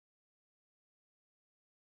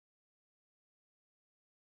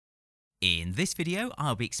In this video,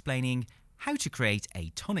 I'll be explaining how to create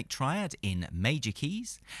a tonic triad in major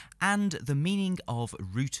keys and the meaning of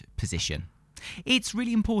root position. It's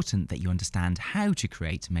really important that you understand how to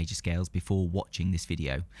create major scales before watching this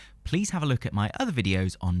video. Please have a look at my other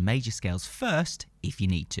videos on major scales first if you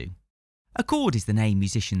need to. A chord is the name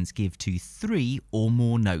musicians give to 3 or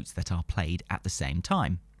more notes that are played at the same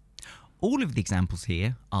time. All of the examples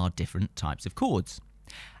here are different types of chords.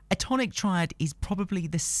 A tonic triad is probably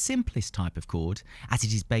the simplest type of chord as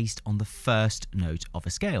it is based on the first note of a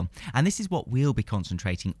scale, and this is what we'll be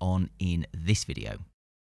concentrating on in this video.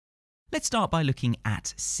 Let's start by looking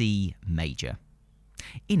at C major.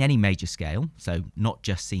 In any major scale, so not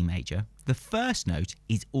just C major, the first note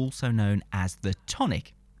is also known as the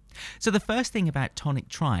tonic. So the first thing about tonic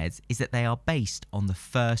triads is that they are based on the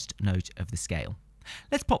first note of the scale.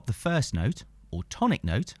 Let's pop the first note, or tonic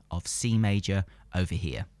note, of C major over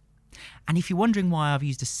here. And if you're wondering why I've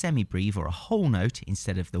used a semibreve or a whole note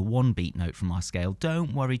instead of the one beat note from our scale,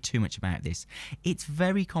 don't worry too much about this. It's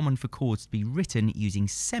very common for chords to be written using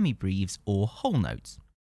semibreves or whole notes.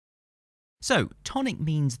 So, tonic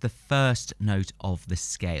means the first note of the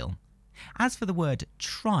scale. As for the word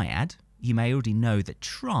triad, you may already know that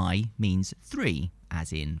tri means 3,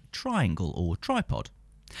 as in triangle or tripod.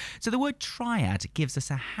 So the word triad gives us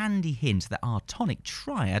a handy hint that our tonic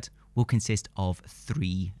triad will consist of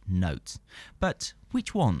 3 notes. But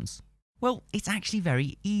which ones? Well, it's actually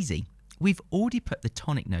very easy. We've already put the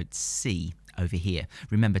tonic note C over here.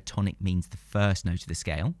 Remember, tonic means the first note of the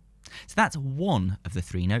scale. So that's one of the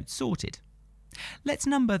 3 notes sorted. Let's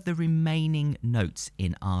number the remaining notes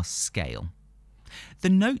in our scale. The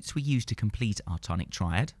notes we use to complete our tonic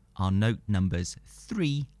triad are note numbers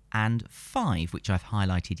 3 and 5, which I've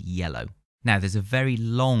highlighted yellow. Now, there's a very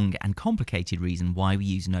long and complicated reason why we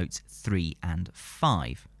use notes 3 and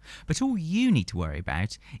 5. But all you need to worry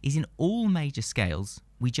about is in all major scales,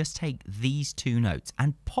 we just take these 2 notes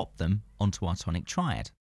and pop them onto our tonic triad.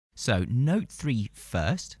 So note 3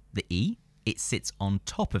 first, the E, it sits on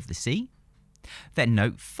top of the C. Then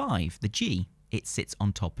note 5, the G, it sits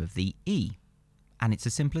on top of the E. And it's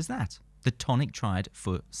as simple as that, the tonic triad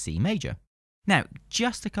for C major. Now,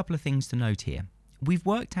 just a couple of things to note here. We've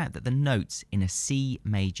worked out that the notes in a C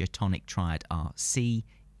major tonic triad are C,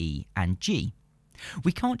 E and G.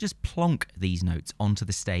 We can't just plonk these notes onto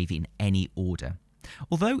the stave in any order.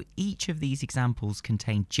 Although each of these examples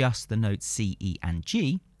contain just the notes C, E and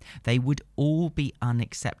G, they would all be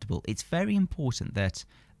unacceptable. It's very important that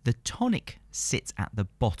the tonic sits at the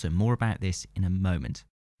bottom. More about this in a moment.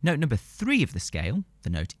 Note number 3 of the scale,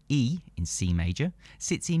 the note E in C major,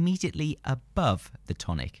 sits immediately above the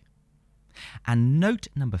tonic. And note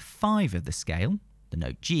number 5 of the scale, the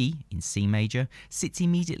note G in C major, sits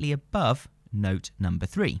immediately above note number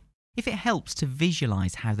 3. If it helps to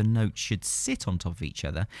visualize how the notes should sit on top of each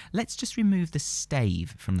other, let's just remove the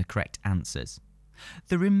stave from the correct answers.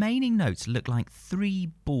 The remaining notes look like 3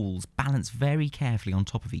 balls balanced very carefully on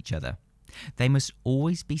top of each other. They must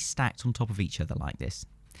always be stacked on top of each other like this.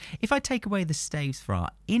 If I take away the staves for our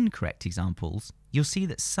incorrect examples, you'll see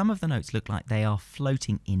that some of the notes look like they are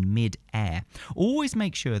floating in mid-air. Always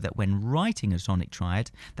make sure that when writing a tonic triad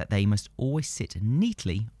that they must always sit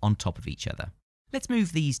neatly on top of each other. Let's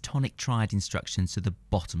move these tonic triad instructions to the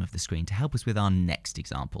bottom of the screen to help us with our next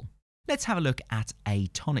example. Let's have a look at a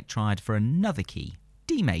tonic triad for another key,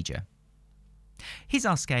 D major. Here's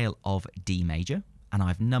our scale of D major, and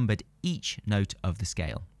I've numbered each note of the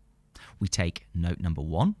scale. We take note number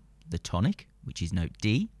 1, the tonic, which is note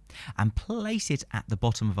D, and place it at the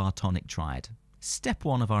bottom of our tonic triad. Step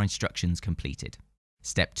 1 of our instructions completed.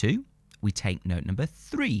 Step 2, we take note number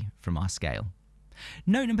 3 from our scale.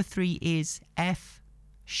 Note number 3 is F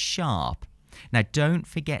sharp. Now don't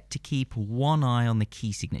forget to keep one eye on the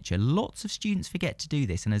key signature. Lots of students forget to do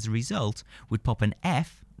this and as a result would pop an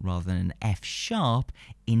F rather than an F sharp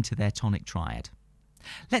into their tonic triad.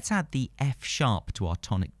 Let's add the F sharp to our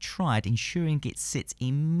tonic triad, ensuring it sits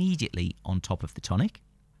immediately on top of the tonic.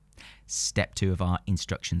 Step 2 of our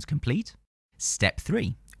instructions complete. Step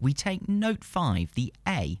 3, we take note 5, the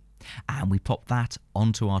A, and we pop that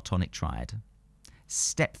onto our tonic triad.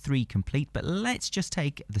 Step 3 complete, but let's just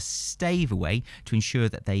take the stave away to ensure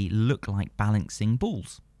that they look like balancing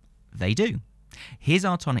balls. They do. Here's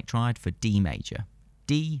our tonic triad for D major,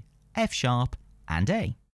 D, F sharp and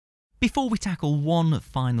A. Before we tackle one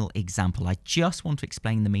final example, I just want to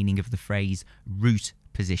explain the meaning of the phrase root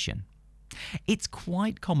position. It's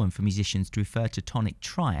quite common for musicians to refer to tonic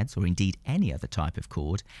triads, or indeed any other type of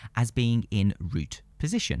chord, as being in root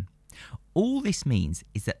position. All this means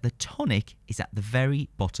is that the tonic is at the very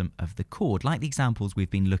bottom of the chord, like the examples we've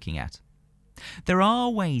been looking at. There are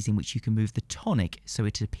ways in which you can move the tonic so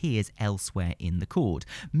it appears elsewhere in the chord.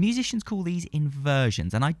 Musicians call these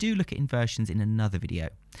inversions, and I do look at inversions in another video.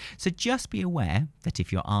 So just be aware that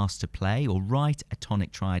if you're asked to play or write a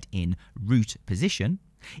tonic triad in root position,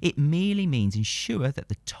 it merely means ensure that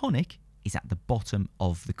the tonic is at the bottom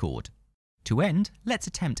of the chord. To end, let's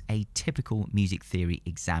attempt a typical music theory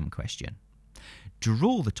exam question.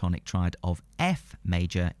 Draw the tonic triad of F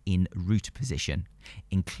major in root position.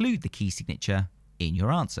 Include the key signature in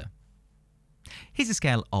your answer. Here's a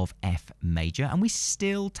scale of F major, and we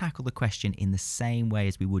still tackle the question in the same way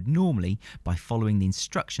as we would normally by following the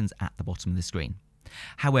instructions at the bottom of the screen.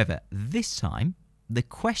 However, this time, the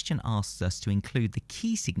question asks us to include the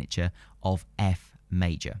key signature of F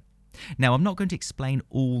major. Now, I'm not going to explain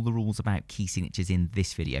all the rules about key signatures in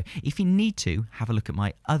this video. If you need to, have a look at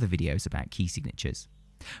my other videos about key signatures.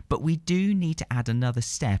 But we do need to add another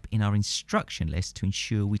step in our instruction list to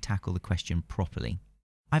ensure we tackle the question properly.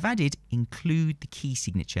 I've added include the key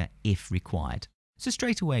signature if required. So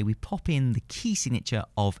straight away we pop in the key signature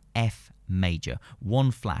of F major,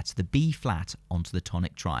 1 flat, the B flat, onto the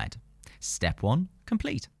tonic triad. Step 1,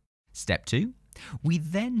 complete. Step 2, we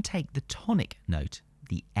then take the tonic note,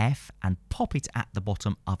 the F, and pop it at the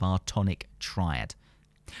bottom of our tonic triad.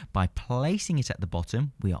 By placing it at the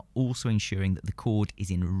bottom, we are also ensuring that the chord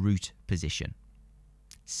is in root position.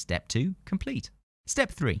 Step 2, complete.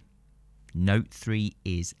 Step 3, note 3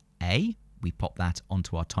 is A. We pop that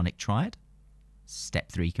onto our tonic triad.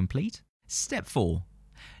 Step 3, complete. Step 4,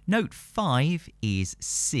 note 5 is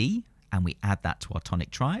C, and we add that to our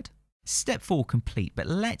tonic triad. Step 4 complete, but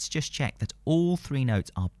let's just check that all 3 notes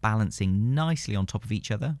are balancing nicely on top of each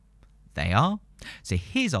other. They are. So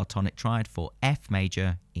here's our tonic triad for F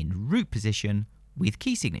major in root position with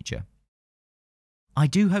key signature. I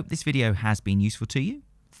do hope this video has been useful to you.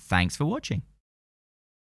 Thanks for watching.